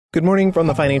Good morning from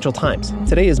the Financial Times.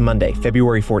 Today is Monday,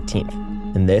 February 14th,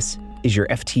 and this is your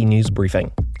FT News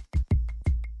Briefing.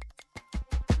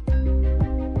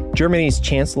 Germany's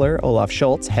Chancellor Olaf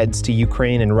Scholz heads to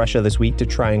Ukraine and Russia this week to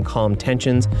try and calm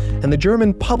tensions, and the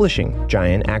German publishing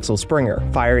giant Axel Springer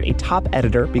fired a top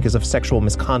editor because of sexual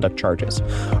misconduct charges.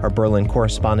 Our Berlin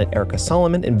correspondent Erica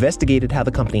Solomon investigated how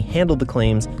the company handled the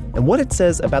claims and what it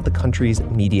says about the country's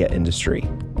media industry.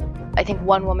 I think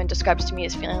one woman describes to me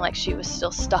as feeling like she was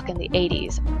still stuck in the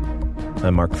 80s.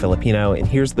 I'm Mark Filipino, and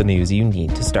here's the news you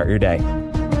need to start your day.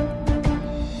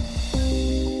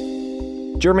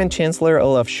 German Chancellor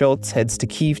Olaf Scholz heads to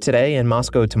Kyiv today and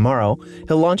Moscow tomorrow.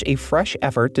 He'll launch a fresh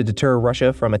effort to deter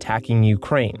Russia from attacking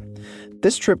Ukraine.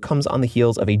 This trip comes on the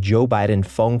heels of a Joe Biden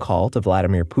phone call to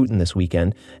Vladimir Putin this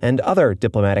weekend and other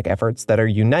diplomatic efforts that are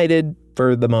united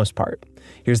for the most part.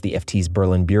 Here's the FT's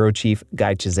Berlin bureau chief,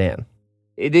 Guy Chazan.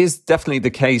 It is definitely the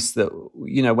case that,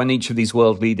 when each of these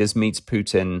world leaders meets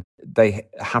Putin, they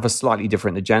have a slightly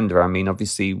different agenda. I mean,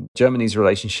 obviously, Germany's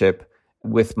relationship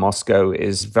with Moscow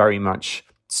is very much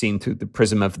seen through the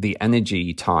prism of the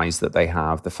energy ties that they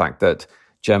have, the fact that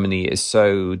Germany is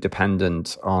so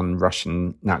dependent on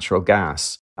Russian natural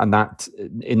gas. And that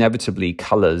inevitably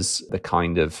colors the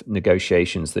kind of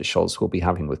negotiations that Scholz will be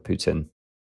having with Putin.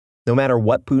 No matter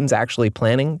what Putin's actually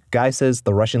planning, Guy says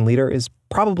the Russian leader is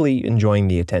probably enjoying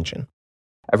the attention.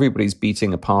 Everybody's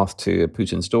beating a path to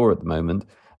Putin's door at the moment.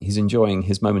 He's enjoying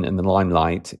his moment in the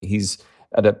limelight. He's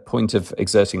at a point of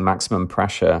exerting maximum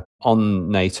pressure on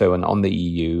NATO and on the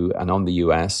EU and on the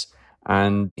US.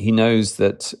 And he knows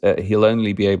that he'll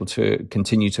only be able to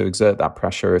continue to exert that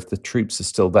pressure if the troops are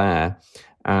still there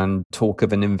and talk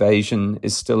of an invasion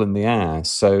is still in the air.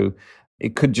 So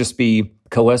it could just be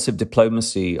coercive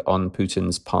diplomacy on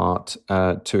Putin's part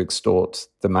to extort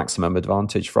the maximum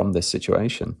advantage from this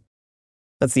situation.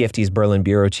 That's the FT's Berlin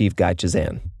bureau chief, Guy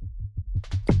Chazan.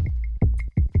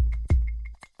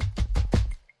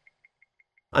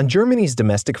 On Germany's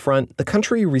domestic front, the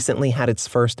country recently had its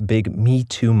first big Me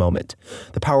Too moment.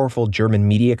 The powerful German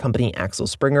media company Axel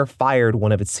Springer fired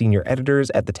one of its senior editors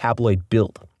at the tabloid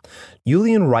Bild.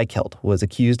 Julian Reichelt was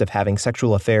accused of having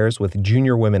sexual affairs with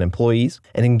junior women employees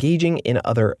and engaging in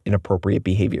other inappropriate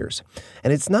behaviors.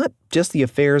 And it's not just the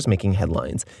affairs making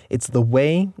headlines. It's the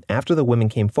way, after the women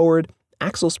came forward,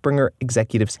 Axel Springer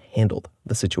executives handled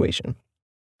the situation.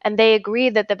 And they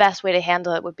agreed that the best way to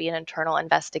handle it would be an internal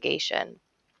investigation.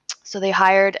 So they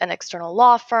hired an external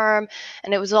law firm,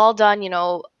 and it was all done,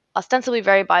 ostensibly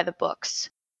very by the books.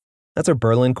 That's our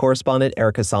Berlin correspondent,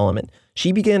 Erica Solomon.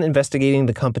 She began investigating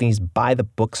the company's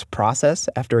by-the-books process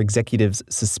after executives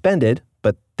suspended,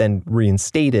 but then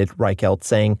reinstated Reichelt,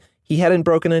 saying he hadn't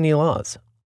broken any laws.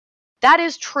 That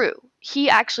is true. He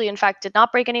actually, in fact, did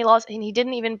not break any laws, and he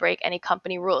didn't even break any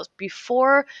company rules.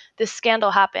 Before this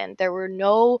scandal happened, there were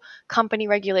no company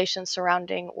regulations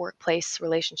surrounding workplace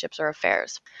relationships or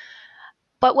affairs.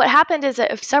 But what happened is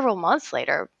that several months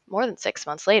later, more than 6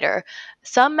 months later,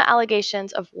 some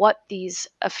allegations of what these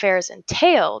affairs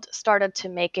entailed started to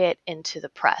make it into the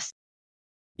press.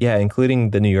 Yeah, including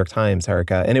the New York Times,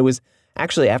 Erica. And it was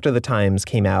actually after the Times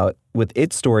came out with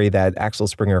its story that Axel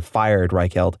Springer fired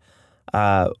Reichelt.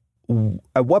 At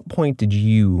what point did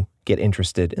you get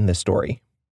interested in this story?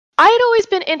 I had always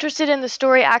been interested in the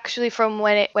story actually from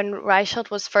when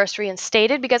Reichelt was first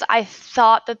reinstated, because I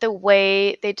thought that the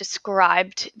way they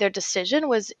described their decision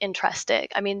was interesting.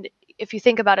 I mean, if you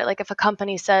think about it, like if a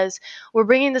company says, we're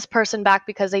bringing this person back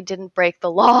because they didn't break the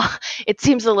law, it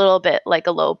seems a little bit like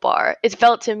a low bar. It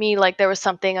felt to me like there was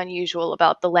something unusual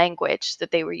about the language that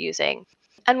they were using.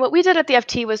 And what we did at the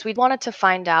FT was we wanted to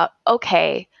find out,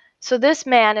 okay, so this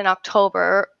man in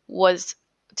October was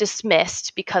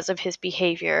dismissed because of his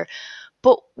behavior.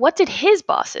 But what did his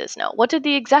bosses know? What did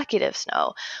the executives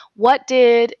know? What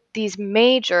did these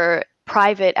major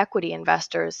private equity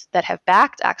investors that have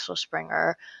backed Axel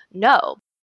Springer know?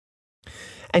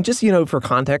 And just, for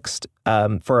context,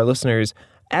 for our listeners,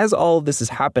 as all of this is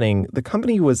happening, the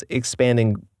company was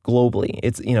expanding globally.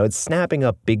 It's snapping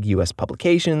up big U.S.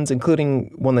 publications,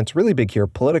 including one that's really big here,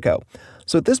 Politico.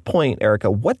 So at this point, Erica,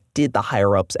 what did the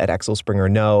higher-ups at Axel Springer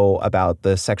know about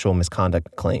the sexual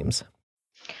misconduct claims?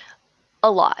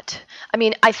 A lot. I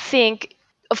mean, I think,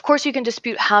 of course, you can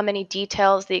dispute how many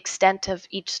details, the extent of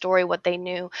each story, what they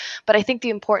knew. But I think the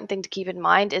important thing to keep in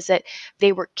mind is that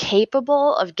they were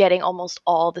capable of getting almost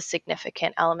all the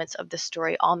significant elements of the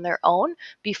story on their own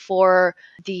before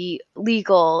the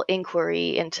legal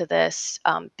inquiry into this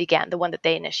began, the one that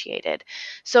they initiated.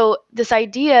 So this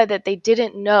idea that they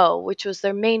didn't know, which was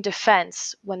their main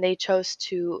defense when they chose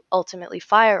to ultimately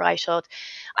fire Reichelt,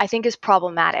 I think is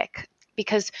problematic,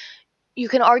 because you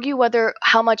can argue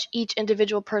how much each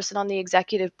individual person on the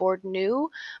executive board knew,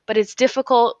 but it's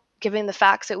difficult, given the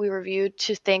facts that we reviewed,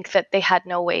 to think that they had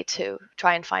no way to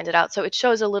try and find it out. So it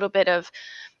shows a little bit of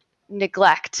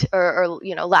neglect or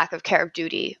lack of care of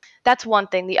duty. That's one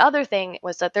thing. The other thing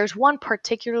was that there's one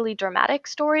particularly dramatic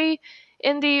story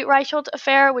in the Reichelt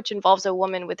affair, which involves a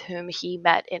woman with whom he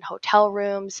met in hotel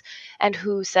rooms and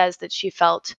who says that she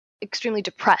felt extremely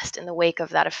depressed in the wake of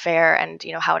that affair and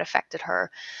how it affected her.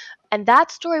 And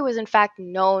that story was in fact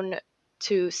known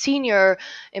to senior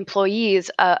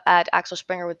employees at Axel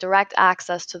Springer with direct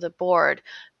access to the board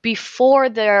before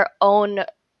their own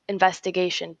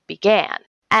investigation began.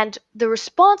 And the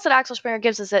response that Axel Springer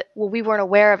gives is that, well, we weren't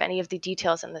aware of any of the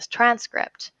details in this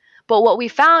transcript. But what we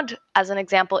found, as an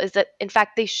example, is that, in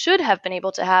fact, they should have been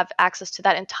able to have access to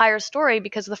that entire story,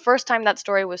 because the first time that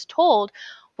story was told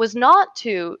was not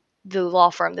to the law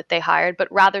firm that they hired,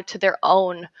 but rather to their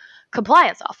own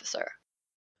compliance officer.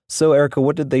 So, Erica,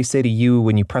 what did they say to you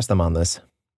when you pressed them on this?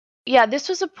 Yeah, this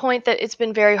was a point that it's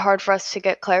been very hard for us to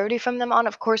get clarity from them on.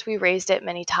 Of course, we raised it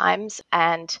many times.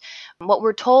 And what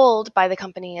we're told by the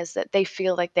company is that they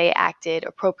feel like they acted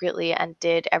appropriately and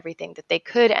did everything that they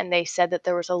could. And they said that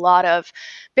there was a lot of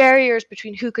barriers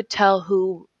between who could tell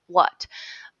who what.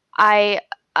 I'm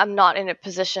not in a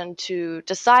position to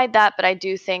decide that, but I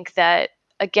do think that,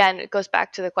 again, it goes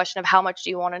back to the question of how much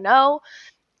do you want to know?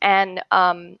 And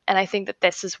I think that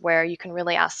this is where you can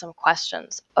really ask some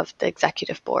questions of the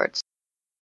executive boards.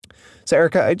 So,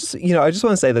 Erica, I just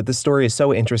want to say that this story is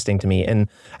so interesting to me. And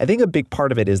I think a big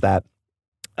part of it is that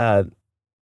the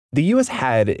U.S.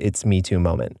 had its Me Too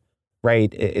moment,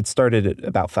 right? It started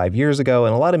about 5 years ago,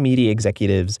 and a lot of media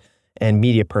executives and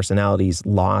media personalities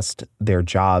lost their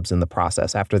jobs in the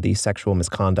process after these sexual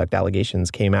misconduct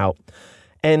allegations came out.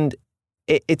 And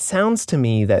it sounds to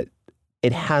me that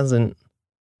it hasn't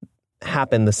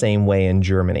happened the same way in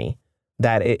Germany,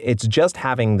 that it's just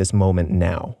having this moment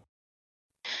now.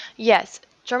 Yes,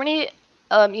 Germany,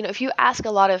 if you ask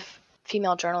a lot of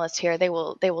female journalists here, they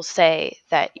will say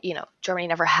that, Germany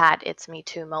never had its Me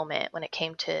Too moment when it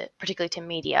came to, particularly to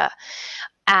media.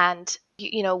 And,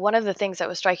 one of the things that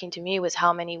was striking to me was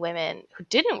how many women who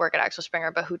didn't work at Axel Springer,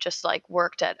 but who just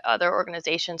worked at other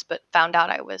organizations, but found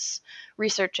out I was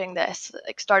researching this,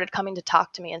 started coming to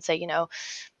talk to me and say,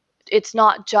 it's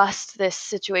not just this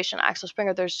situation at Axel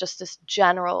Springer. There's just this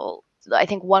general, I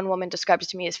think one woman described it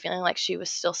to me as feeling like she was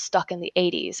still stuck in the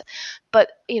 80s. But,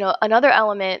 another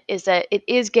element is that it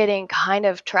is getting kind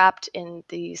of trapped in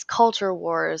these culture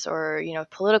wars or,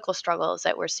 political struggles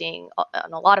that we're seeing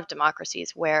in a lot of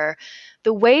democracies, where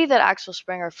the way that Axel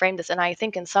Springer framed this, and I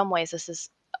think in some ways this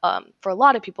is, for a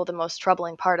lot of people, the most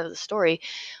troubling part of the story,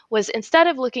 was instead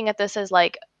of looking at this as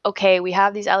okay, we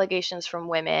have these allegations from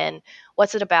women.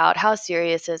 What's it about? How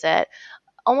serious is it?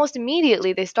 Almost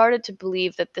immediately, they started to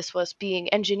believe that this was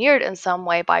being engineered in some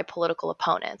way by political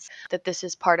opponents, that this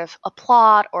is part of a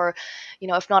plot, or,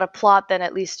 if not a plot, then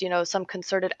at least, some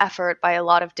concerted effort by a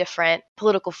lot of different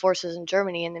political forces in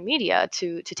Germany in the media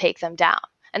to take them down.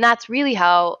 And that's really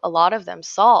how a lot of them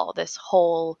saw this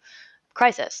whole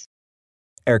crisis.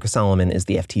 Erica Solomon is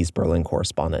the FT's Berlin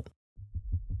correspondent.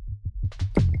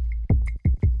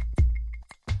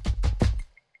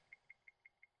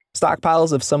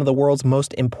 Stockpiles of some of the world's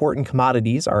most important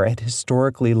commodities are at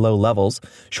historically low levels.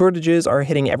 Shortages are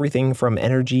hitting everything from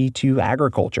energy to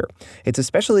agriculture. It's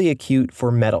especially acute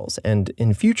for metals and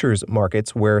in futures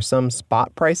markets, where some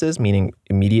spot prices, meaning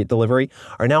immediate delivery,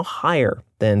 are now higher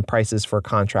than prices for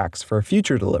contracts for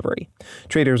future delivery.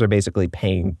 Traders are basically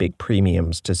paying big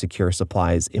premiums to secure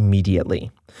supplies immediately.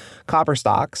 Copper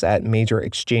stocks at major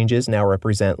exchanges now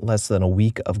represent less than a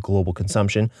week of global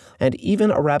consumption, and even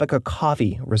Arabica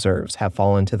coffee reserves have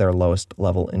fallen to their lowest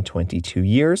level in 22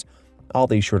 years. All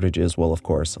these shortages will, of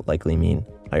course, likely mean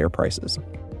higher prices.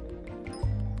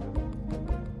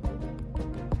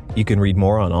 You can read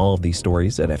more on all of these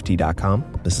stories at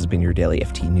FT.com. This has been your daily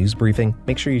FT News Briefing.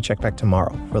 Make sure you check back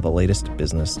tomorrow for the latest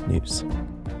business news.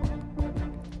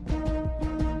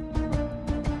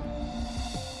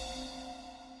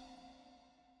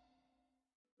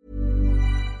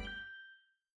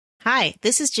 Hi,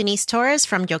 this is Janice Torres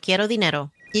from Yo Quiero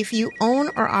Dinero. If you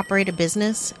own or operate a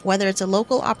business, whether it's a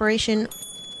local operation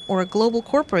or a global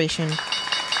corporation,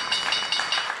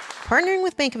 partnering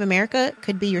with Bank of America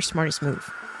could be your smartest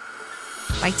move.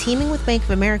 By teaming with Bank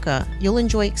of America, you'll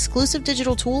enjoy exclusive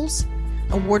digital tools,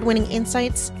 award-winning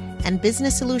insights, and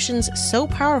business solutions so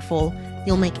powerful,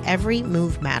 you'll make every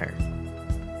move matter.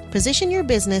 Position your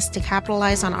business to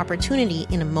capitalize on opportunity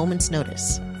in a moment's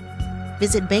notice.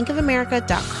 Visit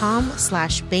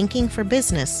bankofamerica.com/banking for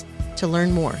business to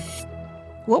learn more.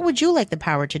 What would you like the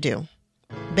power to do?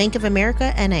 Bank of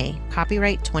America, N.A.,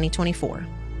 copyright 2024.